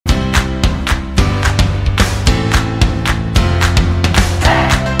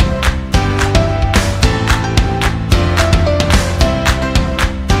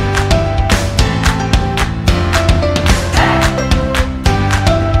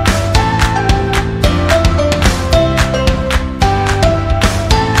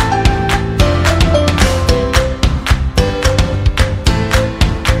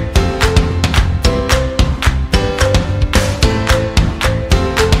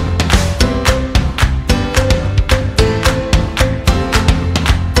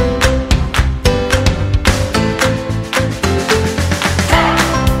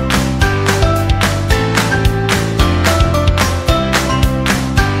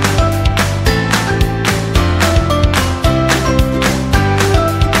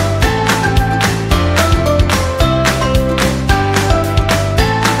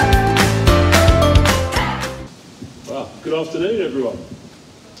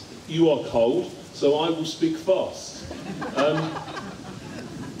you are cold, so I will speak fast.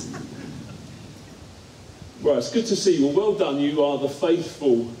 Right, it's good to see you. Well done, you are the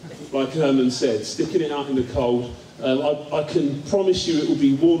faithful, like Herman said, sticking it out in the cold. I can promise you it will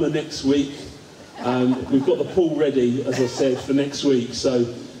be warmer next week. We've got the pool ready, as I said, for next week.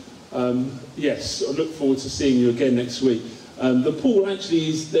 So, yes, I look forward to seeing you again next week. The pool actually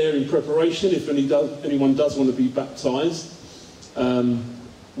is there in preparation if anyone does want to be baptised.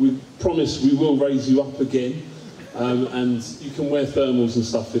 We promise we will raise you up again, and you can wear thermals and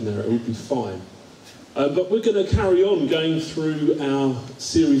stuff in there. It will be fine. But we're going to carry on going through our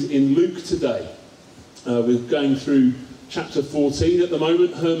series in Luke today. We're going through chapter 14 at the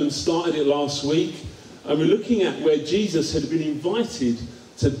moment. Herman started it last week. And we're looking at where Jesus had been invited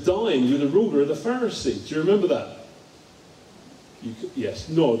to dine with a ruler of the Pharisees. Do you remember that? Yes,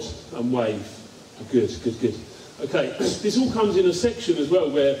 nod and wave. Good. Okay, this all comes in a section as well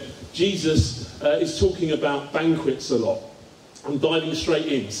where Jesus is talking about banquets a lot. I'm diving straight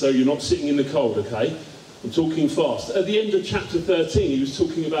in, so you're not sitting in the cold, okay? I'm talking fast. At the end of chapter 13, he was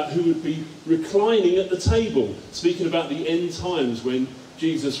talking about who would be reclining at the table, speaking about the end times when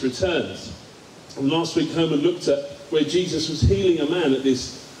Jesus returns. And last week, Herman looked at where Jesus was healing a man at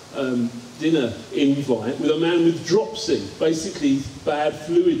this dinner invite with a man with dropsy, basically bad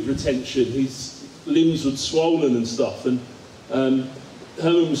fluid retention. His limbs were swollen and stuff. And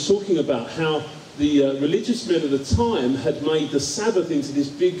Herman was talking about how the religious men of the time had made the Sabbath into this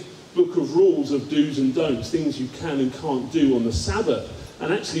big book of rules of do's and don'ts, things you can and can't do on the Sabbath.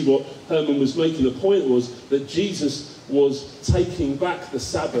 And actually what Herman was making the point was that Jesus was taking back the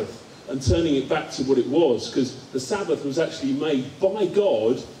Sabbath and turning it back to what it was, because the Sabbath was actually made by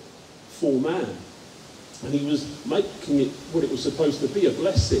God for man. And he was making it what it was supposed to be, a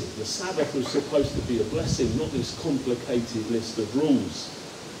blessing. The Sabbath was supposed to be a blessing, not this complicated list of rules.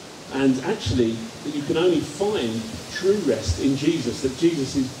 And actually, that you can only find true rest in Jesus, that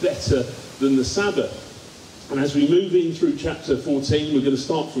Jesus is better than the Sabbath. And as we move in through chapter 14, we're going to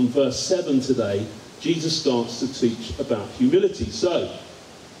start from verse 7 today. Jesus starts to teach about humility. So,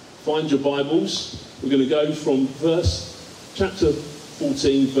 find your Bibles. We're going to go from chapter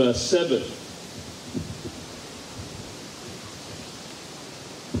 14, verse 7.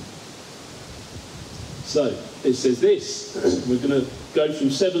 So, it says this. We're going to go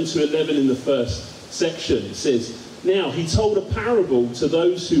from 7 to 11 in the first section. It says, "Now he told a parable to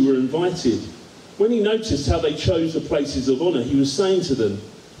those who were invited. When he noticed how they chose the places of honour, he was saying to them,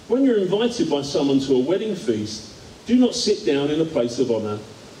 'When you're invited by someone to a wedding feast, do not sit down in a place of honour,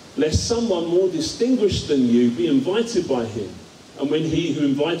 lest someone more distinguished than you be invited by him. And when he who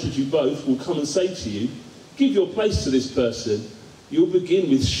invited you both will come and say to you, "Give your place to this person," you'll begin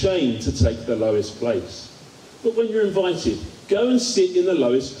with shame to take the lowest place. But when you're invited, go and sit in the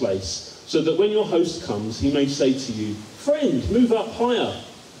lowest place, so that when your host comes, he may say to you, "Friend, move up higher."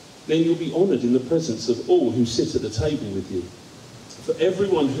 Then you'll be honoured in the presence of all who sit at the table with you. For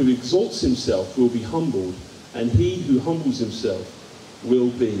everyone who exalts himself will be humbled, and he who humbles himself will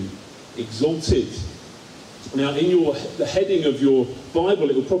be exalted. Now, in the heading of your Bible,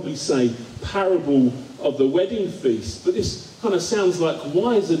 it will probably say parable of the wedding feast, but this kind of sounds like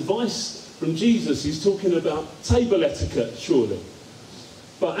wise advice from Jesus. He's talking about table etiquette, surely.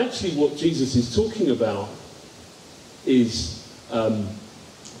 But actually what Jesus is talking about is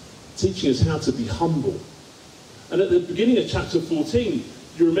teaching us how to be humble. And at the beginning of chapter 14,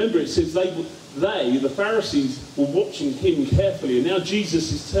 you remember it says the Pharisees, were watching him carefully. And now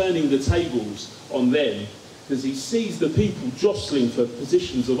Jesus is turning the tables on them because he sees the people jostling for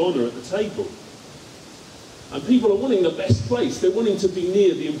positions of honour at the table. And people are wanting the best place. They're wanting to be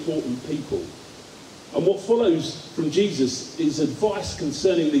near the important people. And what follows from Jesus is advice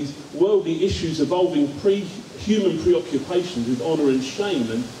concerning these worldly issues involving human preoccupations with honour and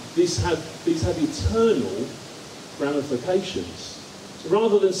shame. And these have eternal ramifications. So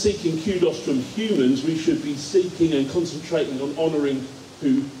rather than seeking kudos from humans, we should be seeking and concentrating on honouring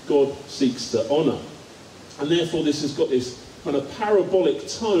who God seeks to honour. And therefore this has got this kind of parabolic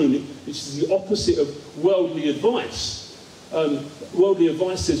tone, which is the opposite of worldly advice. Worldly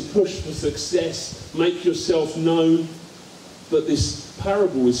advice says push for success, make yourself known. But this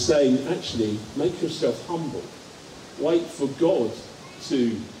parable is saying, actually, make yourself humble. Wait for God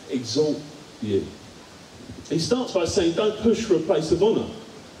to exalt you. He starts by saying, don't push for a place of honour.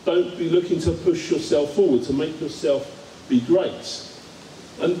 Don't be looking to push yourself forward, to make yourself be great.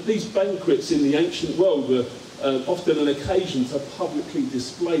 And these banquets in the ancient world were often an occasion to publicly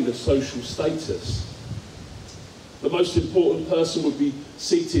display the social status. The most important person would be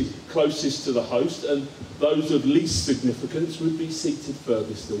seated closest to the host, and those of least significance would be seated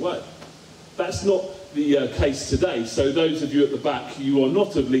furthest away. That's not the case today. So those of you at the back, you are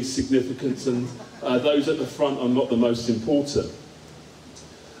not of least significance, and those at the front are not the most important.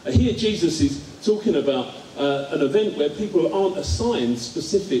 Here Jesus is talking about an event where people aren't assigned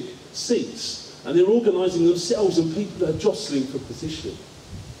specific seats, and they're organising themselves, and people are jostling for position.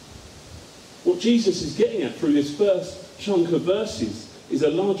 What Jesus is getting at through this first chunk of verses is a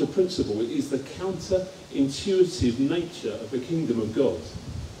larger principle. It is the counter-intuitive nature of the kingdom of God.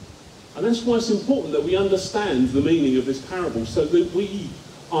 And that's why it's important that we understand the meaning of this parable, so that we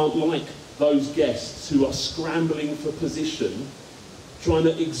aren't like those guests who are scrambling for position, trying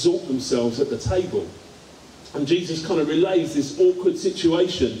to exalt themselves at the table. And Jesus kind of relays this awkward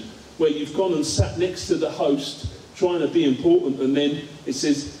situation where you've gone and sat next to the host, trying to be important, and then it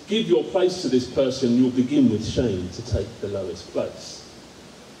says, give your place to this person, you'll begin with shame to take the lowest place.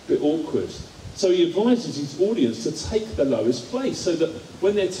 A bit awkward. So he advises his audience to take the lowest place, so that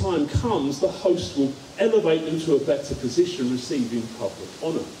when their time comes, the host will elevate them to a better position, receiving public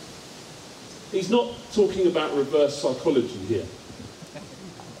honour. He's not talking about reverse psychology here.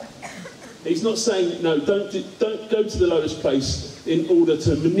 He's not saying, no, don't go to the lowest place in order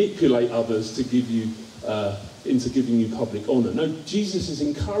to manipulate others to give you into giving you public honour. No, Jesus is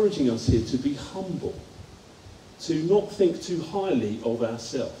encouraging us here to be humble, to not think too highly of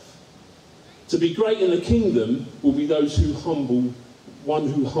ourselves. To be great in the kingdom will be those who one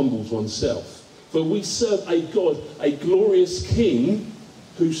who humbles oneself. For we serve a God, a glorious King,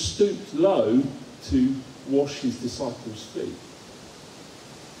 who stooped low to wash his disciples' feet.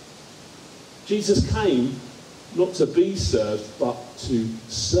 Jesus came not to be served, but to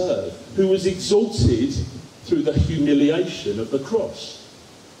serve, who was exalted through the humiliation of the cross.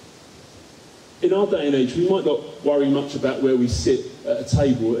 In our day and age, we might not worry much about where we sit at a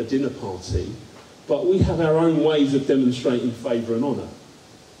table at a dinner party, but we have our own ways of demonstrating favour and honour.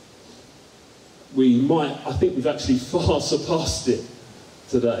 I think we've actually far surpassed it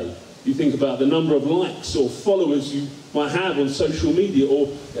today. You think about the number of likes or followers you might have on social media, or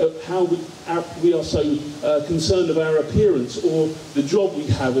how we are so concerned of our appearance, or the job we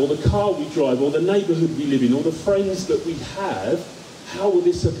have, or the car we drive, or the neighbourhood we live in, or the friends that we have. How will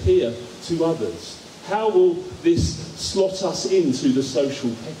this appear to others? How will this slot us into the social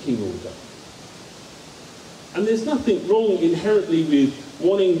pecking order? And there's nothing wrong inherently with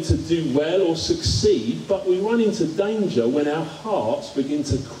wanting to do well or succeed, but we run into danger when our hearts begin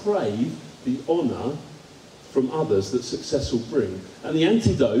to crave the honour from others that success will bring. And the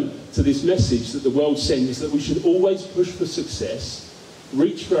antidote to this message that the world sends, that we should always push for success,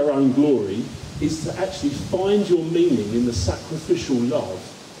 reach for our own glory, is to actually find your meaning in the sacrificial love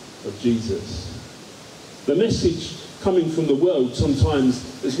of Jesus. The message coming from the world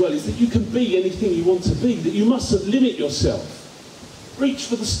sometimes as well is that you can be anything you want to be, that you mustn't limit yourself. Reach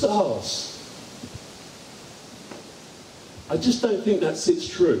for the stars. I just don't think that sits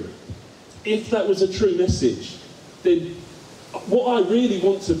true. If that was a true message, then what I really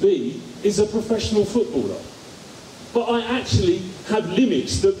want to be is a professional footballer. But I actually have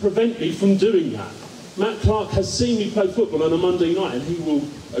limits that prevent me from doing that. Matt Clark has seen me play football on a Monday night, and he will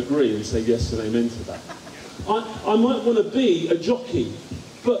agree and say yes and amen to that. I might want to be a jockey,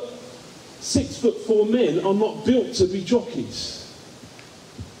 but 6'4" men are not built to be jockeys.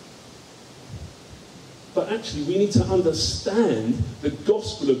 But actually, we need to understand the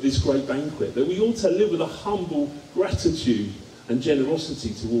gospel of this great banquet, that we ought to live with a humble gratitude and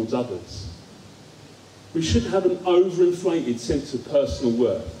generosity towards others. We shouldn't have an overinflated sense of personal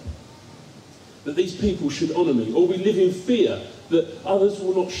worth, that these people should honour me, or we live in fear that others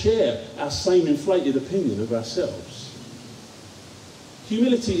will not share our same inflated opinion of ourselves.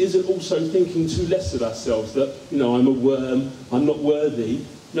 Humility isn't also thinking too less of ourselves, that, I'm a worm, I'm not worthy.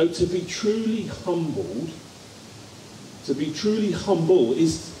 No, to be truly humble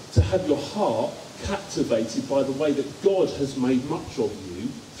is to have your heart captivated by the way that God has made much of you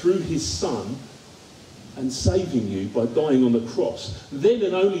through his Son and saving you by dying on the cross. Then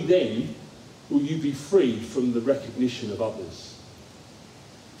and only then will you be freed from the recognition of others.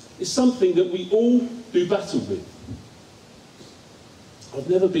 It's something that we all do battle with. I've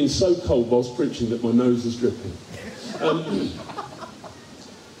never been so cold whilst preaching that my nose is dripping.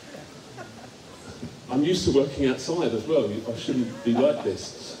 I'm used to working outside as well. I shouldn't be like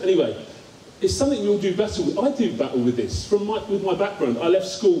this. Anyway, it's something we all do battle with. I do battle with this. With my background, I left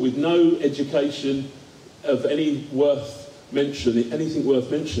school with no education of anything worth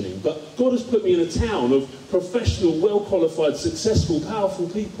mentioning. But God has put me in a town of professional, well-qualified, successful, powerful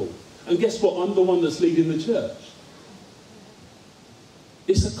people. And guess what? I'm the one that's leading the church.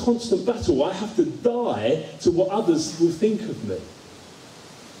 It's a constant battle. I have to die to what others will think of me.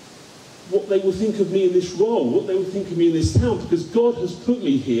 What they will think of me in this role, what they will think of me in this town, because God has put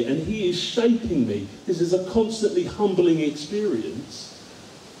me here and he is shaping me. This is a constantly humbling experience.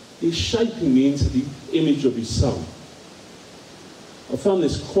 He's shaping me into the image of his son. I found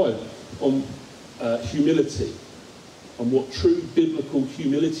this quote on humility, on what true biblical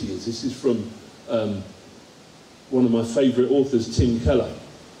humility is. This is from one of my favourite authors, Tim Keller.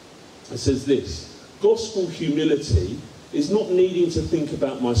 It says this: gospel humility is not needing to think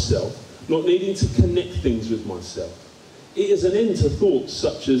about myself, not needing to connect things with myself. It is an end to thoughts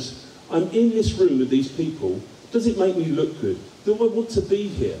such as, I'm in this room with these people, does it make me look good? Do I want to be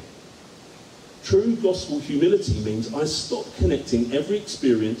here? True gospel humility means I stop connecting every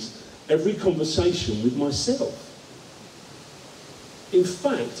experience, every conversation with myself. In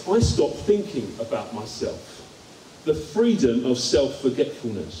fact, I stop thinking about myself. The freedom of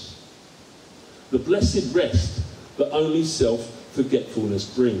self-forgetfulness. The blessed rest that only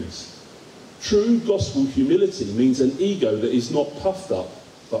self-forgetfulness brings. True gospel humility means an ego that is not puffed up,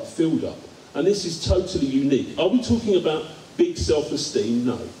 but filled up. And this is totally unique. Are we talking about big self-esteem?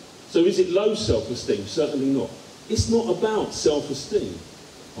 No. So is it low self-esteem? Certainly not. It's not about self-esteem.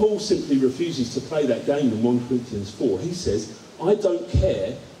 Paul simply refuses to play that game in 1 Corinthians 4. He says, I don't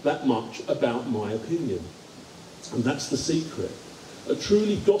care that much about my opinion. And that's the secret. A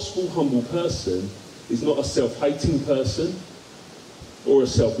truly gospel humble person is not a self-hating person or a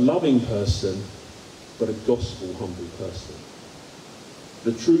self-loving person, but a gospel humble person.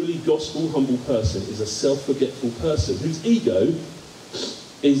 The truly gospel humble person is a self-forgetful person whose ego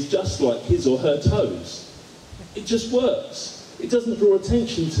is just like his or her toes. It just works. It doesn't draw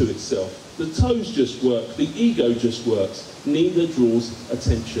attention to itself. The toes just work. The ego just works. Neither draws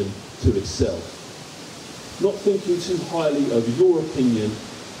attention to itself. Not thinking too highly of your opinion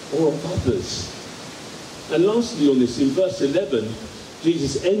or of others. And lastly on this, in verse 11,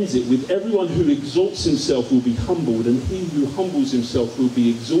 Jesus ends it with, everyone who exalts himself will be humbled, and he who humbles himself will be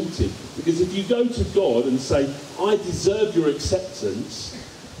exalted. Because if you go to God and say, I deserve your acceptance,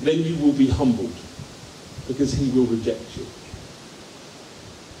 then you will be humbled, because he will reject you.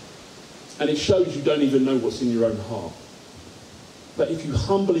 And it shows you don't even know what's in your own heart. But if you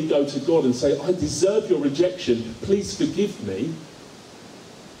humbly go to God and say, I deserve your rejection, please forgive me,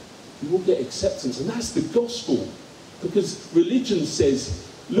 you will get acceptance. And that's the gospel. Because religion says,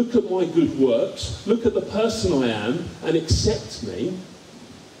 look at my good works, look at the person I am, and accept me.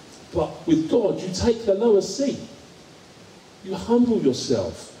 But with God, you take the lower seat. You humble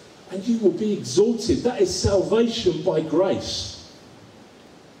yourself, and you will be exalted. That is salvation by grace.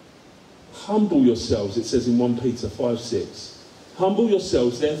 Humble yourselves, it says in 1 Peter 5:6. Humble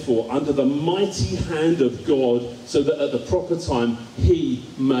yourselves, therefore, under the mighty hand of God, so that at the proper time he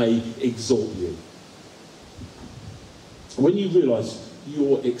may exalt you. When you realise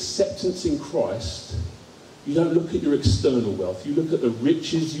your acceptance in Christ, you don't look at your external wealth, you look at the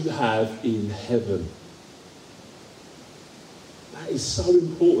riches you have in heaven. That is so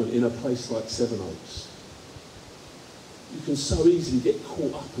important in a place like Sevenoaks. You can so easily get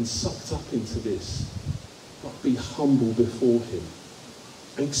caught up and sucked up into this. But be humble before him.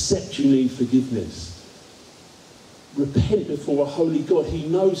 Accept you need forgiveness. Repent before a holy God. He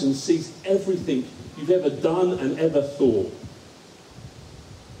knows and sees everything you've ever done and ever thought.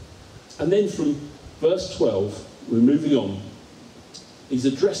 And then from verse 12, we're moving on.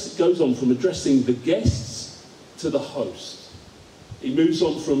 It goes on from addressing the guests to the host. He moves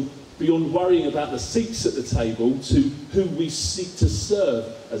on from beyond worrying about the seats at the table to who we seek to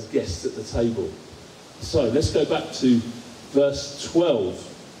serve as guests at the table. So let's go back to verse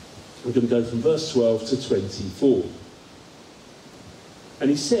 12. We're going to go from verse 12 to 24. And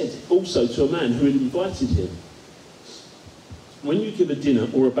he said also to a man who had invited him, when you give a dinner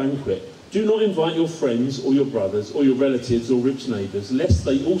or a banquet, do not invite your friends or your brothers or your relatives or rich neighbours, lest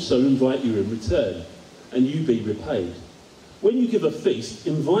they also invite you in return, and you be repaid. When you give a feast,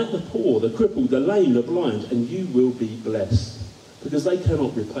 invite the poor, the crippled, the lame, the blind, and you will be blessed, because they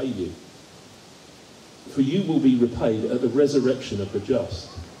cannot repay you. For you will be repaid at the resurrection of the just.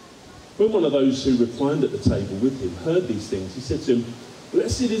 When one of those who reclined at the table with him heard these things, he said to him,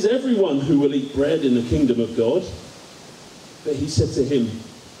 blessed is everyone who will eat bread in the kingdom of God. But he said to him,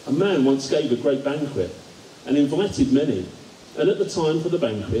 a man once gave a great banquet and invited many. And at the time for the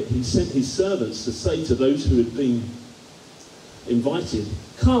banquet, he sent his servants to say to those who had been invited,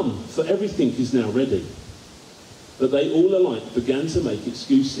 come, for everything is now ready. But they all alike began to make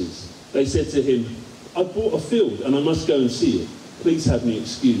excuses. They said to him, I bought a field and I must go and see it. Please have me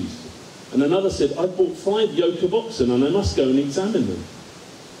excused. And another said, I bought 5 yoke of oxen and I must go and examine them.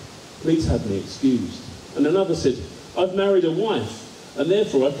 Please have me excused. And another said, I've married a wife, and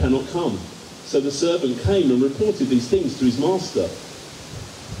therefore I cannot come. So the servant came and reported these things to his master.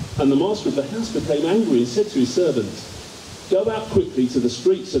 And the master of the house became angry and said to his servants, go out quickly to the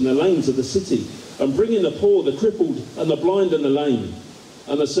streets and the lanes of the city, and bring in the poor, the crippled, and the blind and the lame.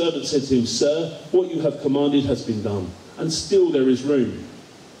 And the servant said to him, Sir, what you have commanded has been done, and still there is room.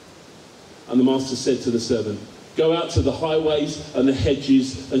 And the master said to the servant, go out to the highways and the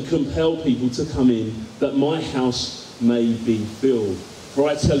hedges and compel people to come in, that my house may be filled. For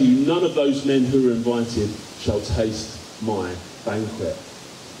I tell you, none of those men who are invited shall taste my banquet.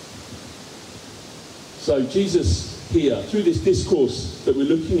 So Jesus here, through this discourse that we're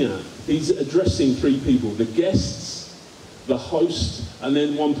looking at, he's addressing three people: the guests, the host, and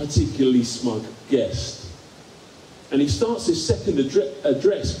then one particularly smug guest. And he starts his second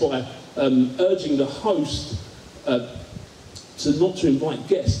address by urging the host not to invite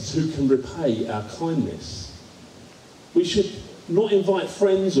guests who can repay our kindness. We should not invite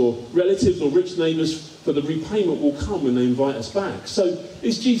friends or relatives or rich neighbours, for the repayment will come when they invite us back. So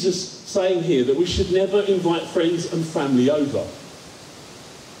is Jesus saying here that we should never invite friends and family over?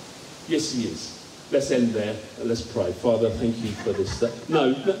 Yes, he is. Let's end there and let's pray. Father, thank you for this.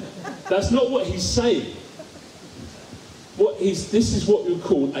 No, that's not what he's saying. This is what we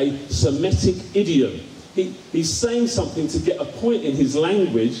call a Semitic idiom. He's saying something to get a point in his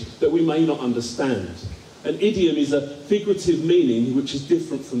language that we may not understand. An idiom is a figurative meaning which is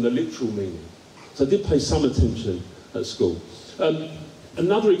different from the literal meaning. So I did pay some attention at school.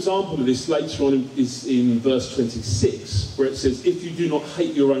 Another example of this later on is in verse 26, where it says, if you do not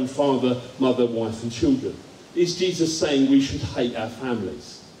hate your own father, mother, wife and children. Is Jesus saying we should hate our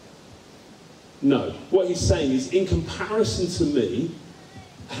families? No. What he's saying is, in comparison to me,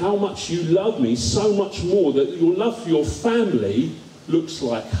 how much you love me, so much more that your love for your family looks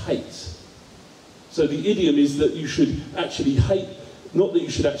like hate. So the idiom is that you should actually hate, not that you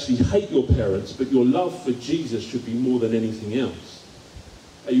should actually hate your parents, but your love for Jesus should be more than anything else.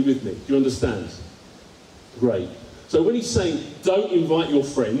 Are you with me? Do you understand? Great. So when he's saying don't invite your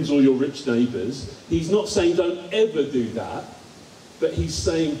friends or your rich neighbours, he's not saying don't ever do that, but he's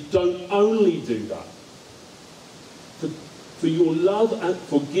saying don't only do that. For your love and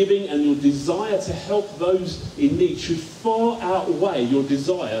forgiving and your desire to help those in need should far outweigh your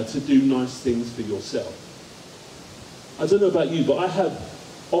desire to do nice things for yourself. I don't know about you, but I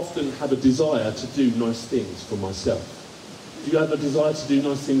often have a desire to do nice things for myself. Do you have a desire to do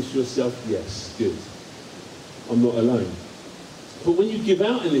nice things for yourself? Yes, good. I'm not alone. But when you give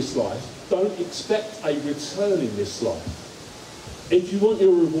out in this life, don't expect a return in this life. If you want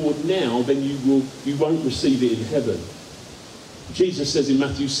your reward now, then you won't receive it in heaven. Jesus says in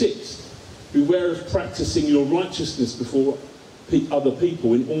Matthew 6, beware of practicing your righteousness before other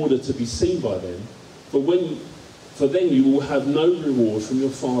people in order to be seen by them, for then you will have no reward from your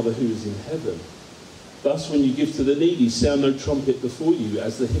Father who is in heaven. Thus, when you give to the needy, sound no trumpet before you,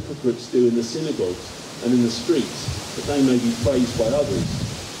 as the hypocrites do in the synagogues and in the streets, that they may be praised by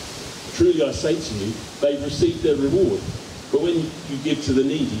others. Truly I say to you, they've received their reward. But when you give to the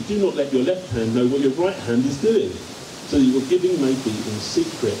needy, do not let your left hand know what your right hand is doing, so that your giving may be in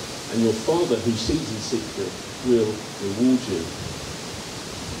secret, and your Father who sees in secret will reward you.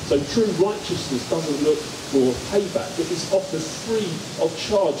 So true righteousness doesn't look for payback. It is offered free of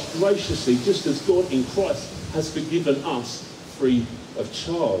charge graciously, just as God in Christ has forgiven us free of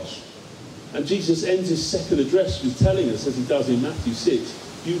charge. And Jesus ends his second address with telling us, as he does in Matthew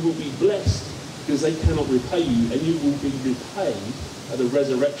 6, you will be blessed because they cannot repay you, and you will be repaid at the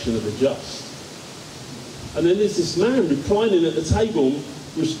resurrection of the just. And then there's this man reclining at the table,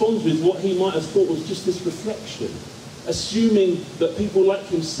 responds with what he might have thought was just this reflection, assuming that people like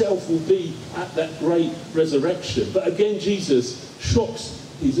himself will be at that great resurrection. But again, Jesus shocks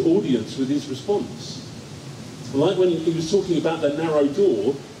his audience with his response. Like when he was talking about the narrow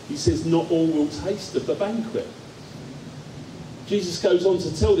door, he says, not all will taste of the banquet. Jesus goes on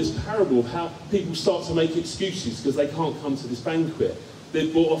to tell this parable of how people start to make excuses because they can't come to this banquet.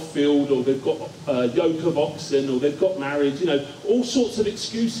 They've bought a field, or they've got a yoke of oxen, or they've got married, all sorts of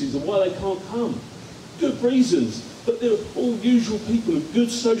excuses of why they can't come. Good reasons, but they're all usual people of good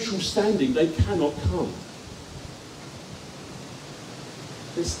social standing. They cannot come.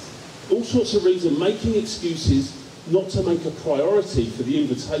 There's all sorts of reasons, making excuses not to make a priority for the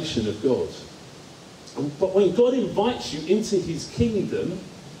invitation of God. But when God invites you into his kingdom,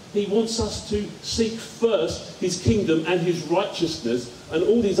 he wants us to seek first his kingdom and his righteousness, and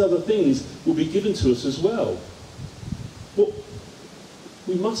all these other things will be given to us as well.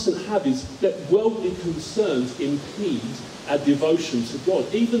 we mustn't have is let worldly concerns impede our devotion to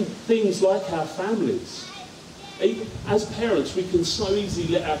God. Even things like our families. As parents, we can so easily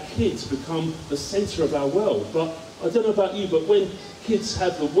let our kids become the centre of our world. But I don't know about you, but when kids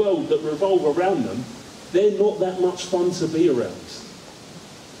have the world that revolve around them, they're not that much fun to be around.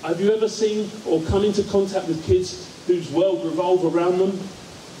 Have you ever seen or come into contact with kids whose world revolve around them?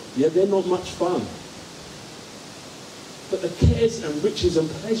 Yeah, they're not much fun. But the cares and riches and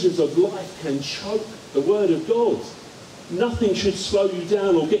pleasures of life can choke the word of God. Nothing should slow you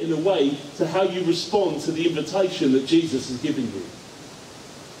down or get in the way to how you respond to the invitation that Jesus has given you.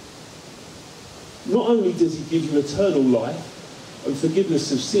 Not only does he give you eternal life and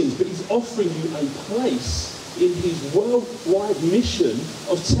forgiveness of sins, but he's offering you a place in his worldwide mission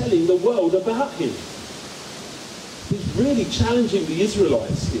of telling the world about him. He's really challenging the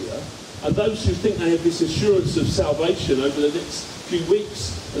Israelites here, and those who think they have this assurance of salvation over the next few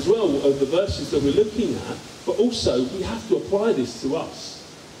weeks as well, of the verses that we're looking at, but also we have to apply this to us.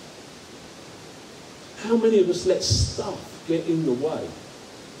 How many of us let stuff get in the way?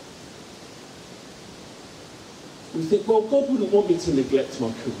 We think, well, God wouldn't want me to neglect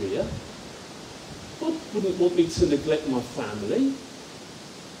my career. God wouldn't want me to neglect my family.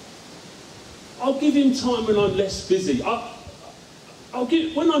 I'll give him time when I'm less busy.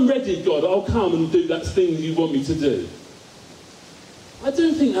 When I'm ready, God, I'll come and do that thing you want me to do. I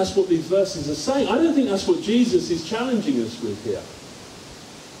don't think that's what these verses are saying. I don't think that's what Jesus is challenging us with here.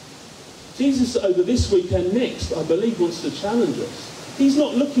 Jesus, over this week and next, I believe, wants to challenge us. He's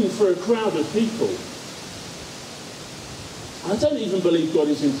not looking for a crowd of people. I don't even believe God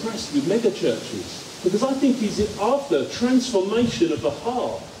is impressed with mega churches, because I think he's after transformation of the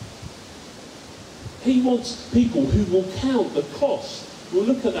heart. He wants people who will count the cost. We'll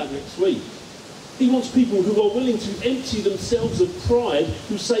look at that next week. He wants people who are willing to empty themselves of pride,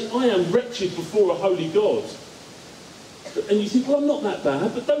 who say, I am wretched before a holy God. And you think, well, I'm not that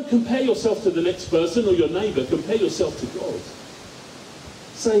bad, but don't compare yourself to the next person or your neighbour. Compare yourself to God.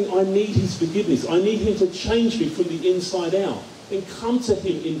 Saying, I need his forgiveness. I need him to change me from the inside out. And come to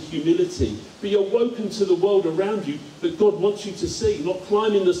him in humility. Be awoken to the world around you that God wants you to see. Not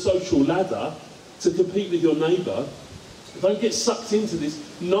climbing the social ladder to compete with your neighbour. Don't get sucked into this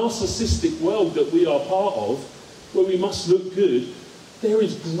narcissistic world that we are part of, where we must look good. There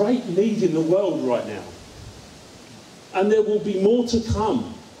is great need in the world right now. And there will be more to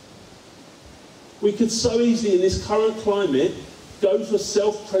come. We could so easily, in this current climate, go for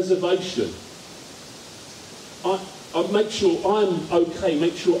self-preservation. I make sure I'm okay,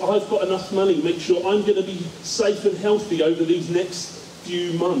 make sure I've got enough money, make sure I'm going to be safe and healthy over these next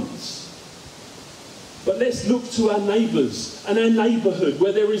few months. But let's look to our neighbours and our neighbourhood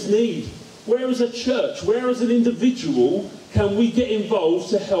where there is need. Where as a church, where as an individual can we get involved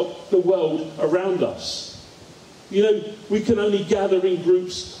to help the world around us? You know, we can only gather in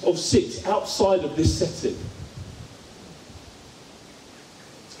groups of 6 outside of this setting.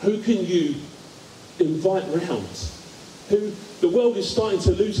 Who can you invite round? The world is starting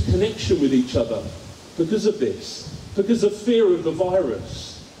to lose connection with each other because of this, because of fear of the virus.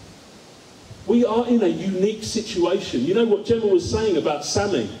 We are in a unique situation. You know what Gemma was saying about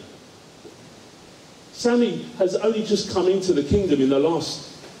Sammy? Sammy has only just come into the kingdom in the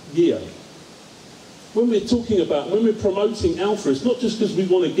last year. When we're promoting Alpha, it's not just because we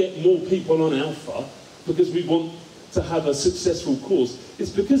want to get more people on Alpha, because we want to have a successful cause.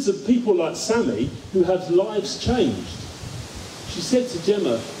 It's because of people like Sammy who have lives changed. She said to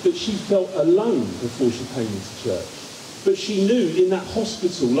Gemma that she felt alone before she came into church. But she knew in that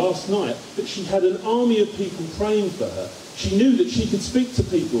hospital last night that she had an army of people praying for her. She knew that she could speak to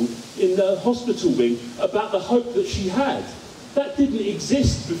people in the hospital wing about the hope that she had. That didn't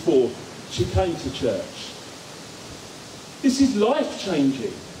exist before she came to church. This is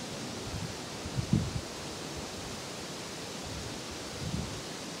life-changing.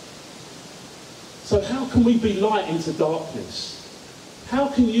 So how can we be light into darkness? How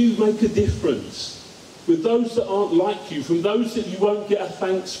can you make a difference with those that aren't like you, from those that you won't get a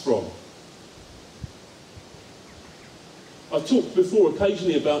thanks from? I've talked before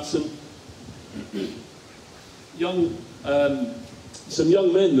occasionally about some young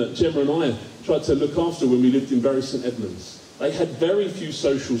men that Gemma and I tried to look after when we lived in Bury St Edmunds. They had very few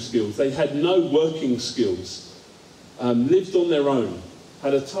social skills. They had no working skills. Lived on their own.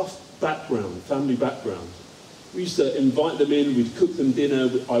 Had a tough background, family background. We used to invite them in, we'd cook them dinner,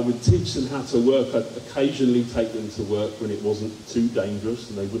 I would teach them how to work, I'd occasionally take them to work when it wasn't too dangerous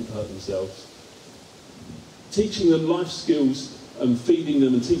and they wouldn't hurt themselves. Teaching them life skills and feeding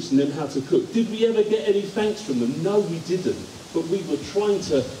them and teaching them how to cook. Did we ever get any thanks from them? No, we didn't. but we were trying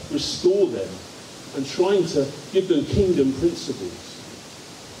to restore them and trying to give them kingdom principles.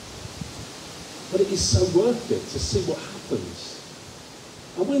 But it is so worth it to see what happens.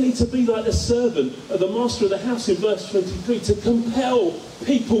 And we need to be like the servant of the master of the house in verse 23, to compel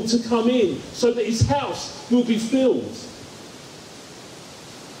people to come in so that his house will be filled.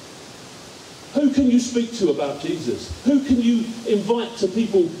 Who can you speak to about Jesus? Who can you invite to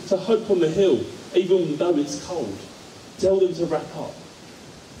people to Hope on the Hill, even though it's cold? Tell them to wrap up.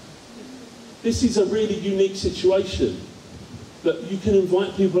 This is a really unique situation, that you can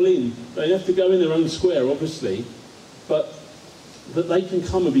invite people in. They have to go in their own square, obviously, but that they can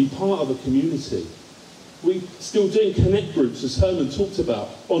come and be part of a community. We're still doing connect groups, as Herman talked about,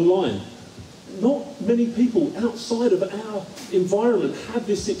 online. Not many people outside of our environment have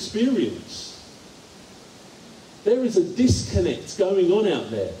this experience. There is a disconnect going on out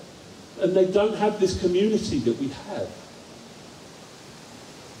there, and they don't have this community that we have.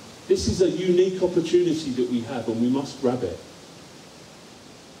 This is a unique opportunity that we have, and we must grab it.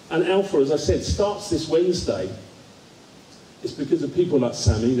 And Alpha, as I said, starts this Wednesday. It's because of people like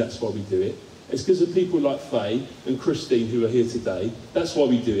Sammy, that's why we do it. It's because of people like Faye and Christine who are here today. That's why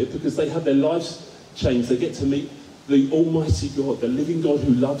we do it, because they have their lives changed. They get to meet the Almighty God, the living God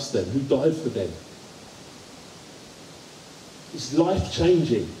who loves them, who died for them. It's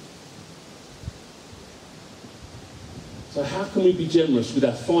life-changing. So how can we be generous with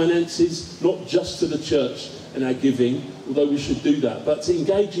our finances, not just to the church and our giving, although we should do that, but to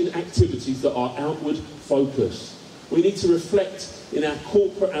engage in activities that are outward focused? We need to reflect in our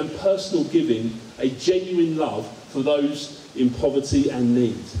corporate and personal giving a genuine love for those in poverty and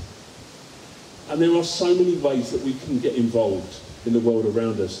need. And there are so many ways that we can get involved in the world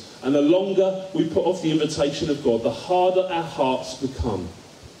around us. And the longer we put off the invitation of God, the harder our hearts become.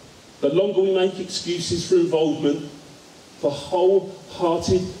 The longer we make excuses for involvement, for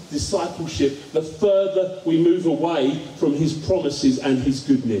wholehearted discipleship, the further we move away from his promises and his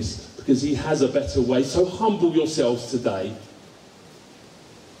goodness, because he has a better way. So humble yourselves today.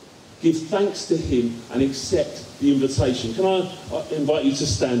 Give thanks to him and accept the invitation. Can I invite you to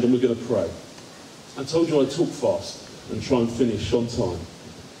stand, and we're going to pray. I told you I'd talk fast and try and finish on time.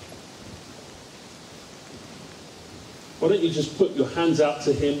 Why don't you just put your hands out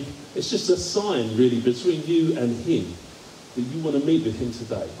to him? It's just a sign, really, between you and him that you want to meet with him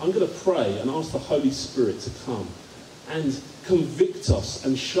today. I'm going to pray and ask the Holy Spirit to come and convict us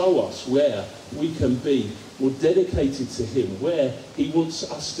and show us where we can be more dedicated to him, where he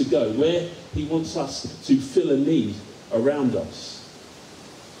wants us to go, where he wants us to fill a need around us,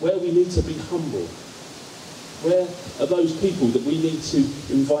 where we need to be humble, where are those people that we need to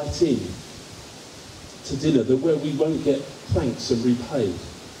invite in to dinner, that where we won't get thanks and repaid.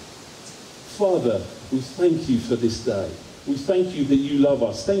 Father, we thank you for this day. We thank you that you love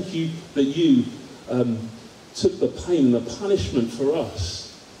us. Thank you that you took the pain and the punishment for us.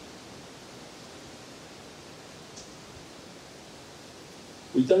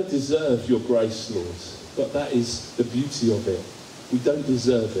 We don't deserve your grace, Lord, but that is the beauty of it. We don't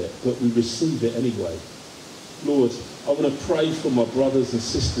deserve it, but we receive it anyway. Lord, I want to pray for my brothers and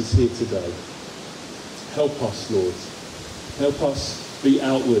sisters here today. Help us, Lord. Help us be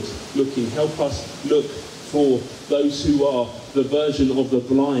outward looking. Help us look for those who are the version of the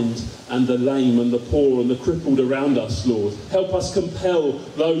blind and the lame and the poor and the crippled around us, Lord. Help us compel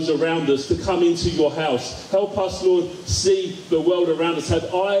those around us to come into your house. Help us, Lord, see the world around us.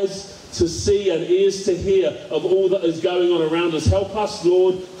 Have eyes to see and ears to hear of all that is going on around us. Help us,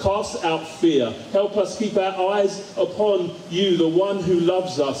 Lord, cast out fear. Help us keep our eyes upon you, the one who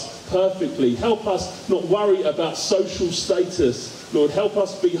loves us perfectly. Help us not worry about social status. Lord, help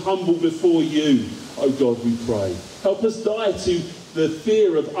us be humble before you. Oh God, we pray. Help us die to the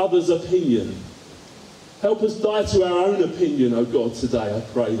fear of others' opinion. Help us die to our own opinion, oh God, today. I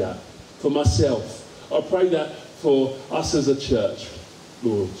pray that for myself. I pray that for us as a church,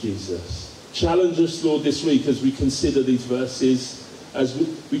 Lord Jesus. Challenge us, Lord, this week as we consider these verses, as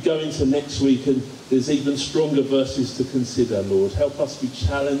we go into next week, and there's even stronger verses to consider, Lord. Help us be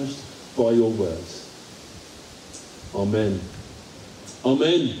challenged by your words. Amen.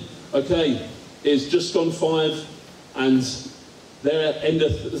 Amen. Okay, it's just gone 5, and there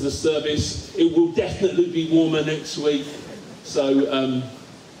endeth the service. It will definitely be warmer next week, so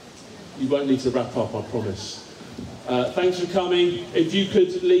you won't need to wrap up, I promise. Thanks for coming. If you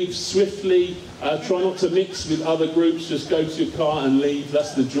could leave swiftly, try not to mix with other groups, just go to your car and leave.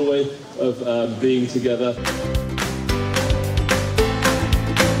 That's the joy of being together.